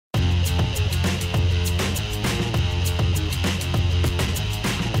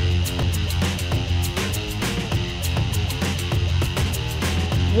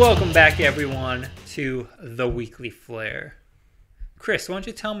Welcome back, everyone, to the Weekly Flare. Chris, why don't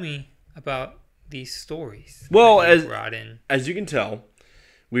you tell me about these stories? Well, as you can tell,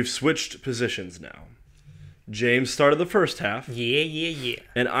 we've switched positions now. James started the first half. Yeah.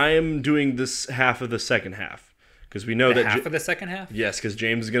 And I am doing this half of the second half. Because we know that... half of the second half? Yes, because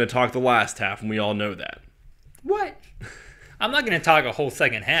James is going to talk the last half, and we all know that. What? I'm not going to talk a whole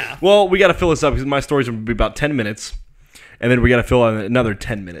second half. Well, we got to fill this up, because my stories will be about 10 minutes. And then we got to fill in another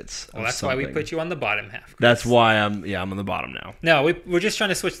 10 minutes. Well, that's why we put you on the bottom half, Chris. That's why I'm on the bottom now. No, we're just trying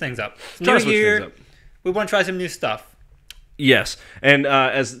to switch things up. New year, we want to try some new stuff. Yes, and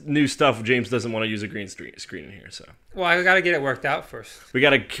as new stuff, James doesn't want to use a green screen in here, so. Well, I got to get it worked out first. We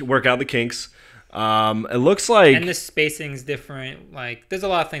got to work out the kinks. It looks like... And the spacing's different. Like, there's a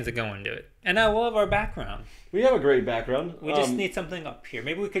lot of things that go into it. And I love our background. We have a great background. We just need something up here.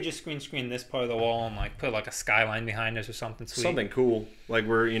 Maybe we could just green screen this part of the wall and like put like a skyline behind us or something sweet. Something cool, like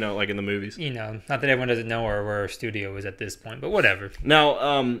we're like in the movies. Not that everyone doesn't know where our studio is at this point, but whatever.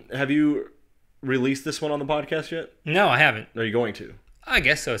 Now, have you released this one on the podcast yet? No, I haven't. Are you going to? I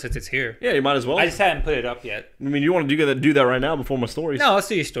guess so, since it's here. Yeah, you might as well. I just hadn't put it up yet. I mean, you want to do that right now before my stories? No, let's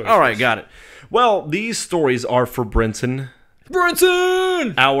do your stories. All right, got it. Well, these stories are for Brinson.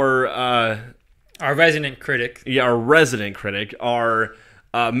 Our resident critic. Yeah, our resident critic. Our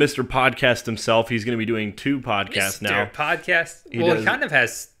Mr. Podcast himself. He's going to be doing 2 podcasts now. Podcast? He kind of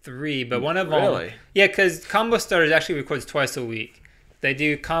has 3, but one of them... Really? Yeah, because Combo Starters actually records twice a week. They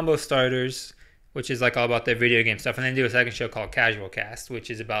do Combo Starters, which is like all about their video game stuff, and then do a second show called Casual Cast, which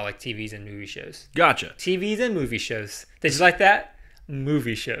is about like TVs and movie shows. Gotcha. TVs and movie shows. Did you like that?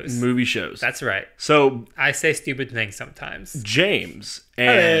 Movie shows. Movie shows. That's right. So... I say stupid things sometimes. James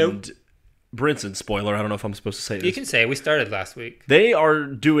and... Hello. Brinson, spoiler, I don't know if I'm supposed to say this. You can say it. We started last week. They are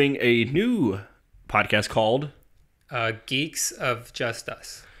doing a new podcast called... Geeks of Just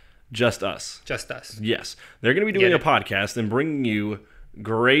Us. Just Us. Just Us. Yes. They're going to be doing a podcast and bringing you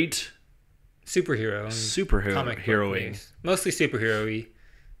great... Superhero-ing. Mostly superhero-y.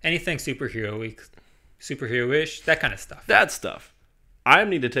 Anything superhero-y. Superhero-ish. That kind of stuff. That stuff. I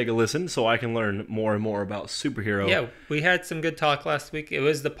need to take a listen so I can learn more and more about superhero. Yeah, we had some good talk last week. It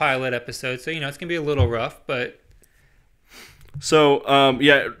was the pilot episode, so, it's going to be a little rough, but... So,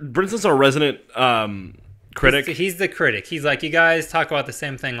 Brinson's our resident critic. He's the critic. He's like, you guys talk about the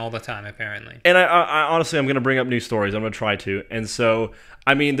same thing all the time, apparently. And I honestly, I'm going to bring up new stories. I'm going to try to. And so,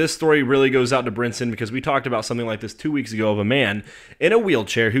 I mean, this story really goes out to Brinson because we talked about something like this 2 weeks ago of a man in a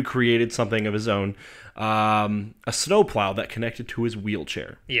wheelchair who created something of his own. A snowplow that connected to his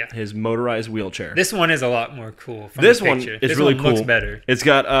wheelchair. Yeah. His motorized wheelchair. This one is a lot more cool from this the picture. This one is really cool. Looks better. It's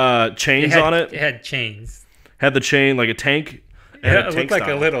got chains on it. It had chains. Had the chain like a tank. It looked like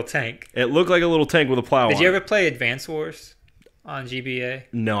a little tank. It looked like a little tank with a plow on it. Did you ever play Advance Wars on GBA?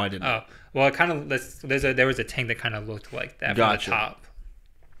 No, I didn't. Oh, well, it kind of there was a tank that kind of looked like that from the top.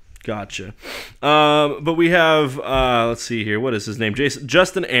 Gotcha. But we have, let's see here. What is his name?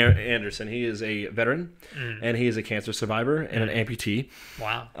 Justin Anderson. He is a veteran, and he is a cancer survivor and an amputee.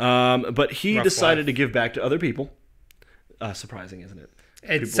 Wow. But he decided to give back to other people. Surprising, isn't it?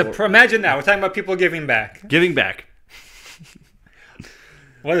 Imagine that. We're talking about people giving back. Giving back.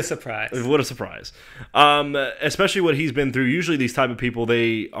 What a surprise. What a surprise. Especially what he's been through. Usually these type of people,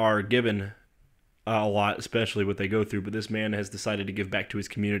 they are given a lot, especially what they go through, but this man has decided to give back to his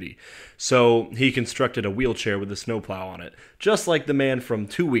community. So he constructed a wheelchair with a snowplow on it, just like the man from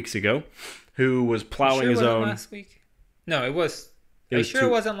 2 weeks ago who was plowing his own. Last week? No, it was. Are you sure it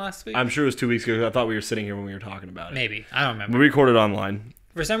wasn't last week? I'm sure it was 2 weeks ago. I thought we were sitting here when we were talking about it. Maybe. I don't remember. We recorded online.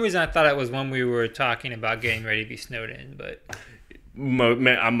 For some reason, I thought it was when we were talking about getting ready to be snowed in, but...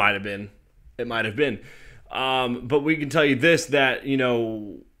 I might have been. It might have been. But we can tell you this, that,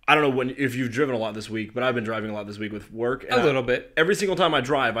 I don't know if you've driven a lot this week, but I've been driving a lot this week with work. And a little bit. Every single time I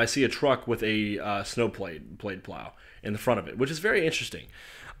drive, I see a truck with a snow blade plow in the front of it, which is very interesting.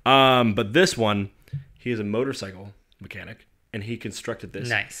 But this one, he is a motorcycle mechanic, and he constructed this.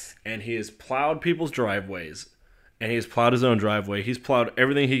 Nice. And he has plowed people's driveways, and he has plowed his own driveway. He's plowed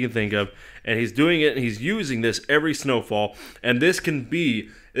everything he can think of, and he's doing it, and he's using this every snowfall. And this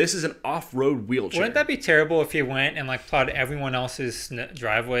is an off-road wheelchair. Wouldn't that be terrible if he went and plowed everyone else's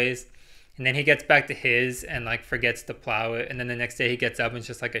driveways, and then he gets back to his and forgets to plow it, and then the next day he gets up and it's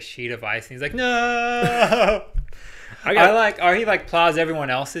just like a sheet of ice, and he's like, no. Or he plows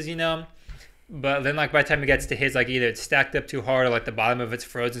everyone else's, but then by the time he gets to his, either it's stacked up too hard or the bottom of it's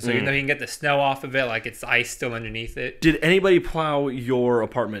frozen, so even though he can get the snow off of it, it's ice still underneath it. Did anybody plow your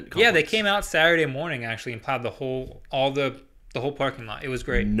apartment complex? Yeah, they came out Saturday morning actually and plowed all the The whole parking lot. It was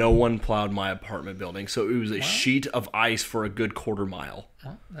great. No one plowed my apartment building, so it was a sheet of ice for a good quarter mile.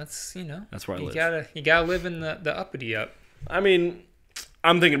 Well, that's That's where I live. You gotta live in the uppity up. I mean,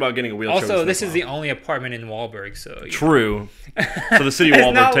 I'm thinking about getting a wheelchair. Also, this is the only apartment in Wahlberg, so true. So the city of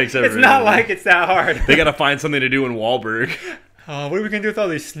Wahlberg takes everything. It's not like it's that hard. They got to find something to do in Wahlberg. Oh, what are we gonna do with all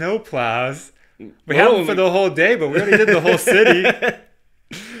these snow plows? We have them for the whole day, but we already did the whole city.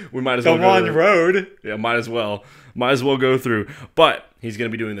 We might as well go on road. Yeah, might as well go through. But he's going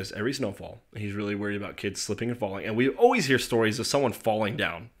to be doing this every snowfall. He's really worried about kids slipping and falling. And we always hear stories of someone falling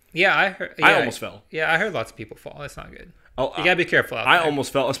down. Yeah, I heard. Yeah, I almost fell. Yeah, I heard lots of people fall. That's not good. Oh, you got to be careful out there. I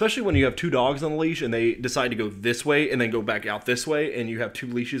almost fell, especially when you have 2 dogs on the leash and they decide to go this way and then go back out this way and you have 2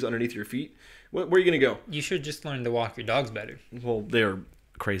 leashes underneath your feet. Where are you going to go? You should just learn to walk your dogs better. Well, they're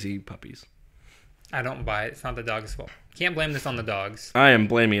crazy puppies. I don't buy it. It's not the dog's fault. Can't blame this on the dogs. I am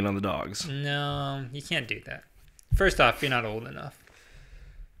blaming it on the dogs. No, you can't do that. First off, you're not old enough.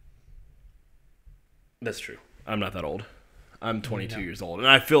 That's true. I'm not that old. I'm 22 years old, and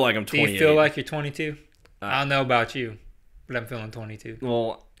I feel like I'm 28. Do you feel like you're 22? I don't know about you, but I'm feeling 22.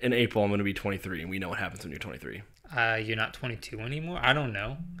 Well, in April, I'm going to be 23, and we know what happens when you're 23. You're not 22 anymore? I don't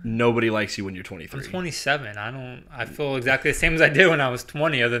know. Nobody likes you when you're 23. I'm 27. I feel exactly the same as I did when I was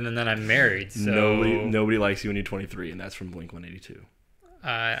 20, other than that I'm married. So Nobody likes you when you're 23, and that's from Blink-182.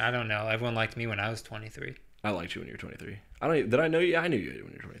 I don't know. Everyone liked me when I was 23. I liked you when you were 23. Did I know you? I knew you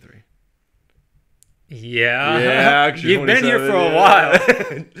when you were 23. Yeah. Yeah, actually, you've been here for a while.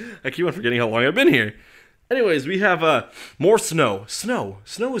 I keep on forgetting how long I've been here. Anyways, we have more snow. Snow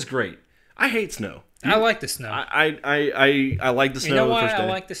is great. I hate snow. I like the snow. I like the snow. You know why the first day. I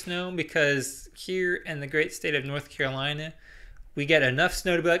like the snow? Because here in the great state of North Carolina, we get enough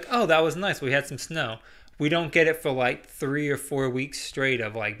snow to be like, oh, that was nice. We had some snow. We don't get it for like 3 or 4 weeks straight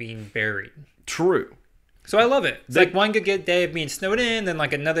of like being buried. True. So I love it. It's like one good day of being snowed in, then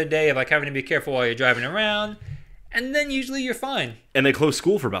like another day of like having to be careful while you're driving around, and then usually you're fine. And they close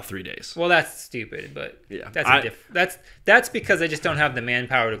school for about 3 days. Well, that's stupid, but yeah, that's because they just don't have the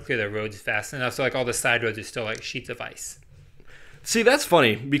manpower to clear the roads fast enough. So like all the side roads are still like sheets of ice. See, that's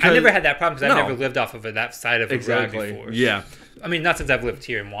funny because I never had that problem because I've never lived off of that side of a road before. Yeah. I mean, not since I've lived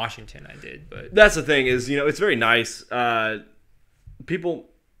here in Washington, I did, but that's the thing is, it's very nice. People,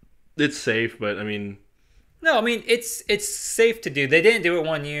 it's safe, but I mean. No, I mean it's safe to do. They didn't do it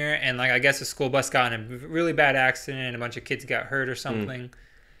one year, and like I guess a school bus got in a really bad accident, and a bunch of kids got hurt or something.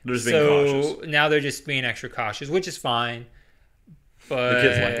 They're just being cautious. Now they're just being extra cautious, which is fine. But the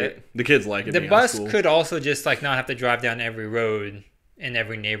kids like it. The kids like it. The bus could also just like not have to drive down every road in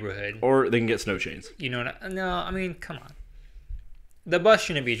every neighborhood, or they can get snow chains. You know what? No, I mean come on. The bus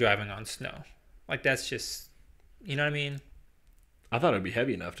shouldn't be driving on snow. Like that's just, you know what I mean. I thought it would be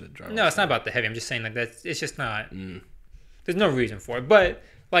heavy enough to drive. No, it's not about the heavy. I'm just saying like that's. It's just not. There's no reason for it. But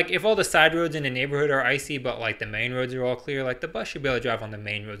like if all the side roads in the neighborhood are icy, but like the main roads are all clear, like the bus should be able to drive on the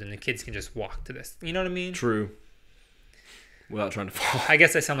main roads, and the kids can just walk to this. You know what I mean? True. Without trying to fall. I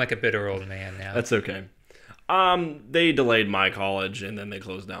guess I sound like a bitter old man now. That's okay. They delayed my college, and then they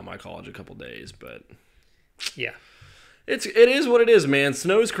closed down my college a couple days, but yeah. It is what it is, man.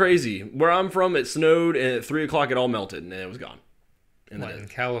 Snow's crazy. Where I'm from, it snowed, and at 3 o'clock it all melted, and it was gone. In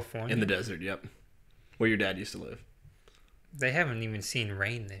California? In the desert, yep. Where your dad used to live. They haven't even seen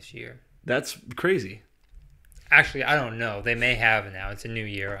rain this year. That's crazy. Actually, I don't know. They may have now. It's a new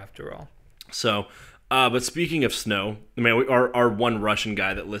year after all. So, but speaking of snow, I mean, our one Russian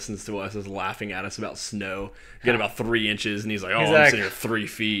guy that listens to us is laughing at us about snow. Get about 3 inches, and he's like, I'm sitting here 3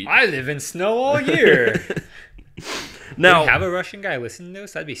 feet. I live in snow all year. Now, do we have a Russian guy listening to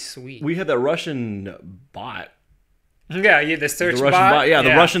us? That'd be sweet. We had that Russian bot. Yeah, the search bot. The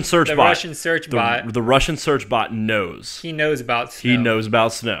Russian search bot. The Russian search bot. The Russian search bot knows. He knows about snow. He knows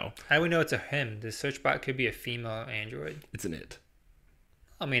about snow. How do we know it's a him? The search bot could be a female android. It's an it.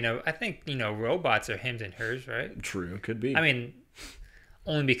 I mean, I think, robots are hims and hers, right? True, could be. I mean,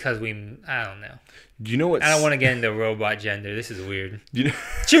 only because I don't know. Do you know what? I don't want to get into robot gender. This is weird.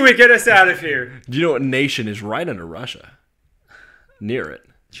 Should we get us out of here? Do you know what nation is right under Russia? Near it.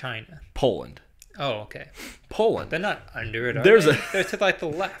 China. Poland. Oh, okay. Poland. They're not under it, are they? They're to like the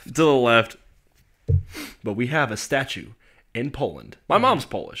left. To the left. But we have a statue in Poland. My mom's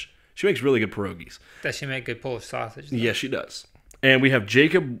Polish. She makes really good pierogies. Does she make good Polish sausage, though? Yes, she does. And we have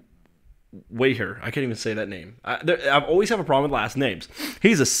Jacob Weyher. I can't even say that name. I always have a problem with last names.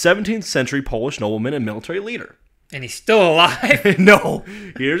 He's a 17th century Polish nobleman and military leader. And he's still alive? No.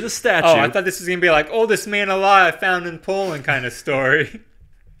 Here's a statue. Oh, I thought this was going to be like, oldest man alive found in Poland kind of story.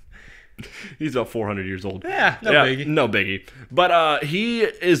 He's about 400 years old. Yeah, biggie. No biggie. But he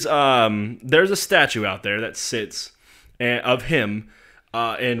is, there's a statue out there that sits of him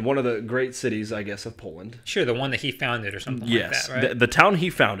in one of the great cities, I guess, of Poland. Sure, the one that he founded or something Yes, like that, right? the town he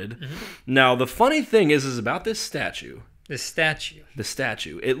founded. Now, the funny thing is about this statue. The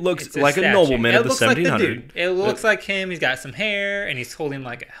statue. It looks It's like a statue. nobleman of the looks like the 1700s. dude. It looks like him. He's got some hair, and he's holding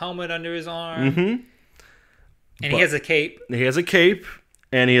like a helmet under his arm. Mm-hmm. And he has a cape. He has a cape,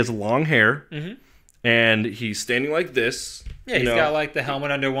 and he has long hair, and he's standing like this. Yeah, he's got like the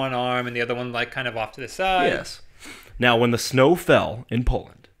helmet under one arm, and the other one like kind of off to the side. Yes. Now, when the snow fell in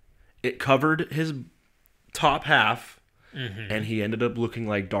Poland, it covered his top half, and he ended up looking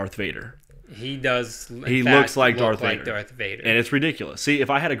like Darth Vader. He does. He looks like Darth Vader. And it's ridiculous. See, if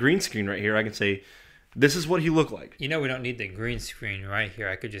I had a green screen right here, I can say, this is what he looked like. You know, we don't need the green screen right here.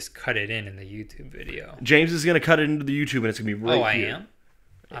 I could just cut it in the YouTube video. James is going to cut it into the YouTube, and it's going to be right here. Oh, I am?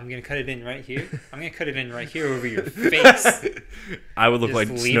 I'm going to cut it in right here? I'm going to cut it in right here over your face. I would look just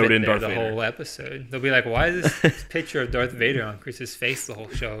like snowed-in Darth Vader. The whole episode. They'll be like, why is this picture of Darth Vader on Chris's face the whole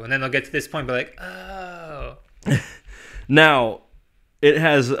show? And then they'll get to this point and be like, oh. Now, it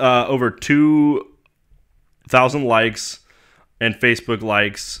has over 2,000 likes and Facebook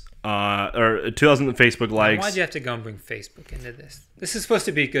likes, or 2,000 Facebook likes. Now, why'd you have to go and bring Facebook into this? This is supposed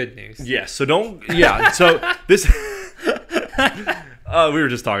to be good news. Yes, so don't, so this, we were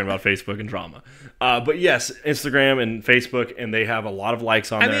just talking about Facebook and drama. But yes, Instagram and Facebook, and they have a lot of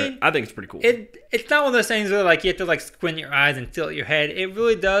likes on there. I think it's pretty cool. It's not one of those things where like you have to like squint your eyes and tilt your head. It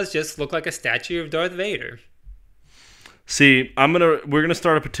really does just look like a statue of Darth Vader. See, we're gonna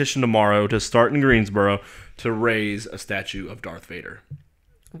start a petition tomorrow to start in Greensboro to raise a statue of Darth Vader.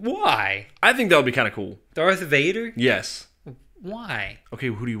 Why? I think that would be kind of cool. Darth Vader? Yes. Why? Okay,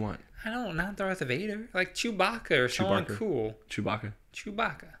 who do you want? Not Darth Vader. Like Chewbacca or someone cool. Chewbacca. You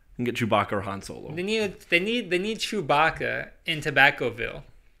can get Chewbacca or Han Solo. They need Chewbacca in Tobaccoville.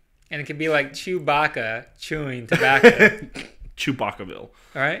 And it could be like Chewbacca chewing tobacco. Chewbaccaville. All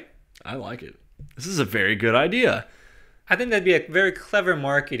right? I like it. This is a very good idea. I think that'd be a very clever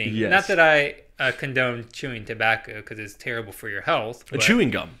marketing. Yes. Not that I condone chewing tobacco because it's terrible for your health. A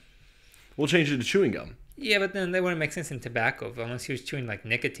chewing gum. We'll change it to chewing gum. Yeah, but then that wouldn't make sense in tobacco unless he was chewing like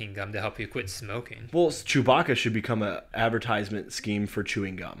nicotine gum to help you quit smoking. Well, Chewbacca should become an advertisement scheme for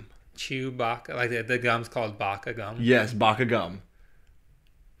chewing gum. Chewbacca, like the gum's called Baca gum. Yes, Baca gum.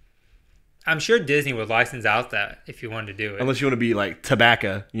 I'm sure Disney would license out that if you wanted to do it. Unless you want to be like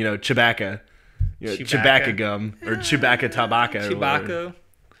tobacco, Chewbacca. Chewbacca gum or Chewbacca tobacco.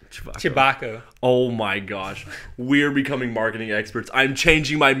 Chewbacca. Oh my gosh. We're becoming marketing experts. I'm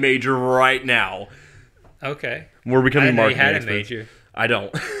changing my major right now. Okay. We're becoming marketing experts. You had a major. I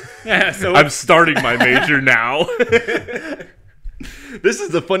don't. Yeah, so I'm starting my major now. This is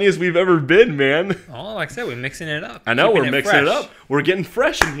the funniest we've ever been, man. Oh, like I said, we're mixing it up. I know, we're mixing it up. We're getting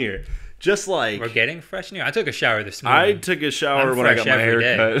fresh in here. Just like... We're getting fresh in here. I took a shower this morning. I took a shower when I got my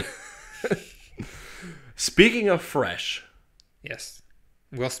hair cut. Speaking of fresh. Yes.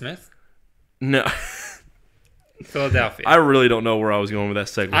 Will Smith? No. Philadelphia. I really don't know where I was going with that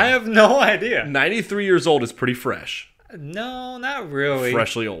segment. I have no idea. 93 years old is pretty fresh. No, not really.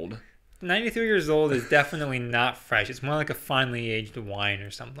 Freshly old. 93 years old is definitely not fresh. It's more like a finely aged wine or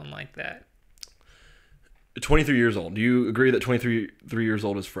something like that. 23 years old. Do you agree that 23 years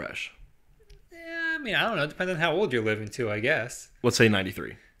old is fresh? Yeah, I mean, I don't know. It depends on how old you're living to, I guess. Let's say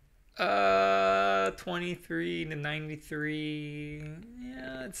 93. 23 to 93.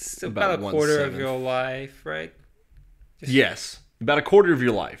 Yeah, it's about a quarter of your life, right? Yes, about a quarter of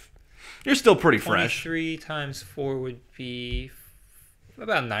your life. You're still pretty fresh. 23 times 4 would be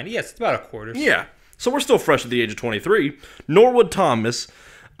about 90. Yes, it's about a quarter. Yeah, so we're still fresh at the age of 23. Norwood Thomas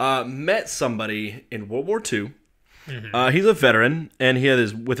met somebody in World War II. Mm-hmm. He's a veteran, and he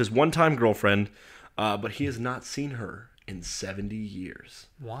had with his one-time girlfriend, but he has not seen her in 70 years.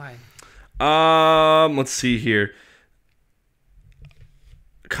 Why? Let's see here.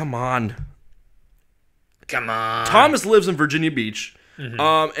 Come on. Thomas lives in Virginia Beach.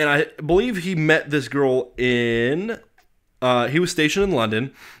 Mm-hmm. And I believe he met this girl in... he was stationed in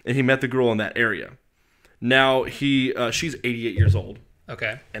London, and he met the girl in that area. Now, she's 88 years old.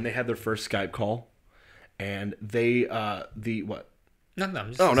 Okay. And they had their first Skype call. And they... what? Nothing.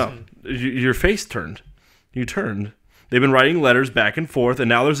 I'm just no. Your face turned. You turned. They've been writing letters back and forth, and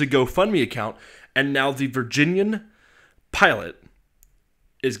now there's a GoFundMe account, and now the Virginian pilot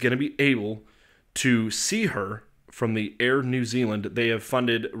is going to be able to see her from the Air New Zealand. They have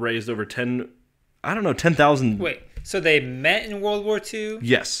raised over 10,000. Wait, so they met in World War II?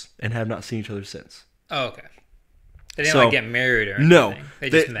 Yes, and have not seen each other since. Oh, okay. They didn't get married or anything. No, they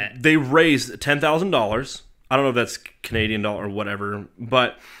just met. They raised $10,000. I don't know if that's Canadian dollar or whatever,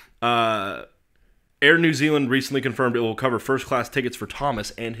 but Air New Zealand recently confirmed it will cover first-class tickets for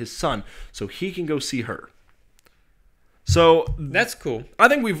Thomas and his son, so he can go see her. So That's cool. I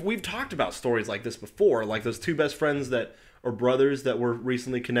think we've talked about stories like this before, like those two best friends that are brothers that were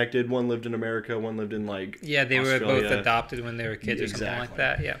recently connected. One lived in America, one lived in Yeah, they Australia. were both adopted when they were kids or something like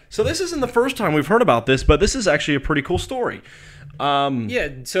that. Yeah. So this isn't the first time we've heard about this, but this is actually a pretty cool story. Yeah.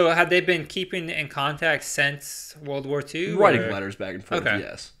 So had they been keeping in contact since World War II? Writing letters back and forth. Okay.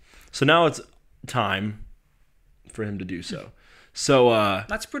 Yes. So now it's time for him to do so. So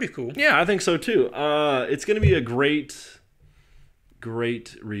that's pretty cool. yeah, I think so too. It's going to be a great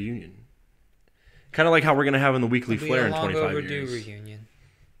reunion. Kind of like how we're going to have in the Weekly Flare in 25 years. Reunion.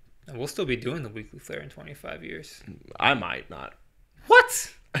 And we'll still be doing the Weekly Flare in 25 years. I might not.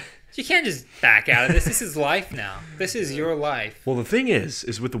 What? You can't just back out of this. This is life now. This is your life. Well, the thing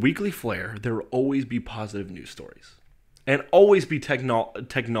is with the Weekly Flare, there will always be positive news stories. And always be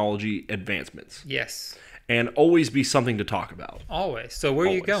technology advancements. Yes. And always be something to talk about. Always. So where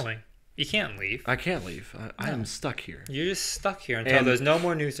are you going? You can't leave. I can't leave. I am stuck here. You're just stuck here until there's no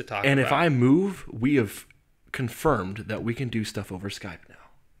more news to talk about. And if I move, we have confirmed that we can do stuff over Skype now.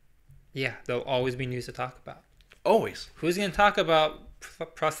 Yeah, there'll always be news to talk about. Always. Who's going to talk about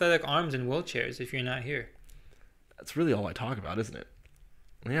prosthetic arms and wheelchairs if you're not here? That's really all I talk about, isn't it?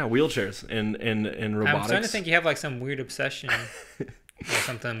 Yeah, wheelchairs and robotics. I'm starting to think you have like some weird obsession or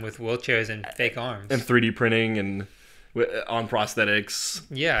something with wheelchairs and fake arms. And 3D printing and on prosthetics.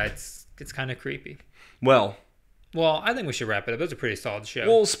 Yeah, it's kind of creepy. Well, I think we should wrap it up. It was a pretty solid show.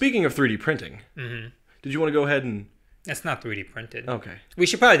 Well, speaking of 3D printing, did you want to go ahead and... It's not 3D printed. Okay. We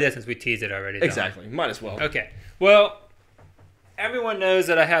should probably do that since we teased it already. Exactly. Might as well. Okay. Well, everyone knows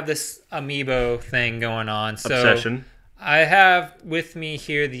that I have this amiibo thing going on. So Obsession. I have with me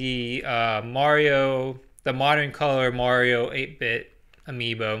here the the Modern Color Mario 8-bit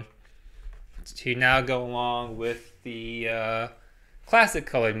amiibo to now go along with the Classic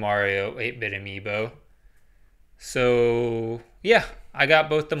Colored Mario 8-bit amiibo. So, yeah, I got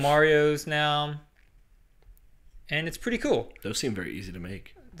both the Marios now, and it's pretty cool. Those seem very easy to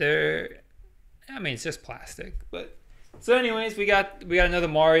make. It's just plastic, but... So anyways, we got another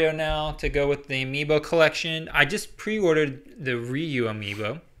Mario now to go with the amiibo collection. I just pre-ordered the Ryu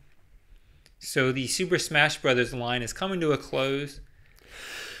amiibo. So the Super Smash Brothers line is coming to a close.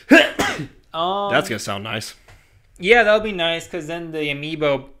 That's going to sound nice. Yeah, that'll be nice because then the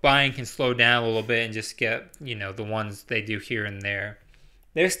amiibo buying can slow down a little bit and just get, the ones they do here and there.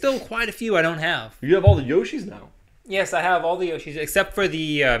 There's still quite a few I don't have. You have all the Yoshis now. Yes, I have all the Yoshis except for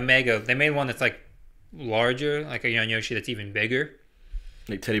the Mega. They made one that's like larger, like a Yoshi that's even bigger.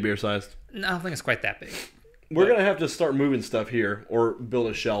 Like teddy bear sized? No, I don't think it's quite that big. We're going to have to start moving stuff here or build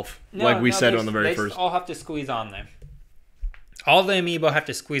a shelf like we said on the very first. They all have to squeeze on there. All the amiibo have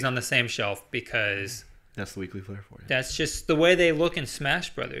to squeeze on the same shelf because... That's the Weekly Flare for you. That's just the way they look in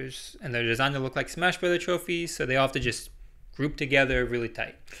Smash Brothers. And they're designed to look like Smash Brother trophies, so they all have to just group together really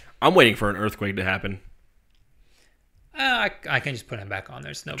tight. I'm waiting for an earthquake to happen. I can just put them back on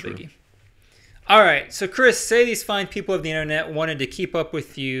there. It's no biggie. All right, so Chris, say these fine people of the internet wanted to keep up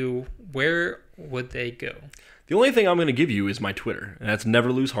with you. Where would they go? The only thing I'm going to give you is my Twitter, and that's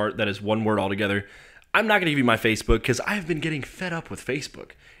Never Lose Heart. That is one word altogether. I'm not going to give you my Facebook because I've been getting fed up with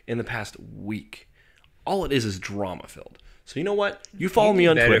Facebook in the past week. All it is drama filled. So you know what? You follow me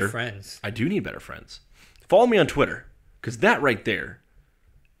on Twitter. Friends. I do need better friends. Follow me on Twitter because that right there.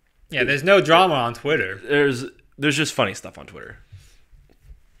 Yeah, there's no drama on Twitter. There's just funny stuff on Twitter.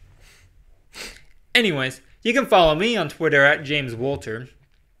 Anyways, you can follow me on Twitter at James Wolter.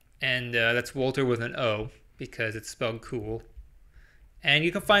 And that's Wolter with an O because it's spelled cool. And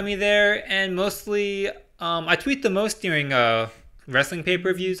you can find me there. And mostly, I tweet the most during wrestling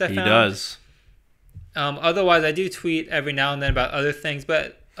pay-per-views I found. He does. Otherwise, I do tweet every now and then about other things.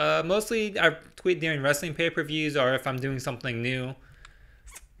 But mostly, I tweet during wrestling pay-per-views or if I'm doing something new.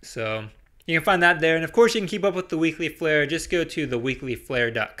 So you can find that there. And of course, you can keep up with the Weekly Flare. Just go to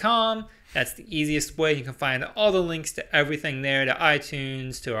theweeklyflare.com. That's the easiest way. You can find all the links to everything there, to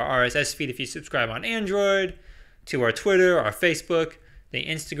iTunes, to our RSS feed if you subscribe on Android, to our Twitter, our Facebook, the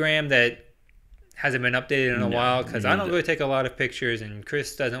Instagram that hasn't been updated in a while because I don't really take a lot of pictures and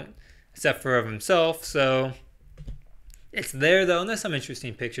Chris doesn't, except for of himself. So it's there though, and there's some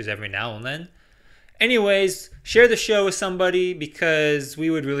interesting pictures every now and then. Anyways, share the show with somebody because we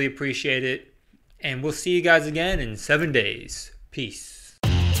would really appreciate it. And we'll see you guys again in 7 days. Peace.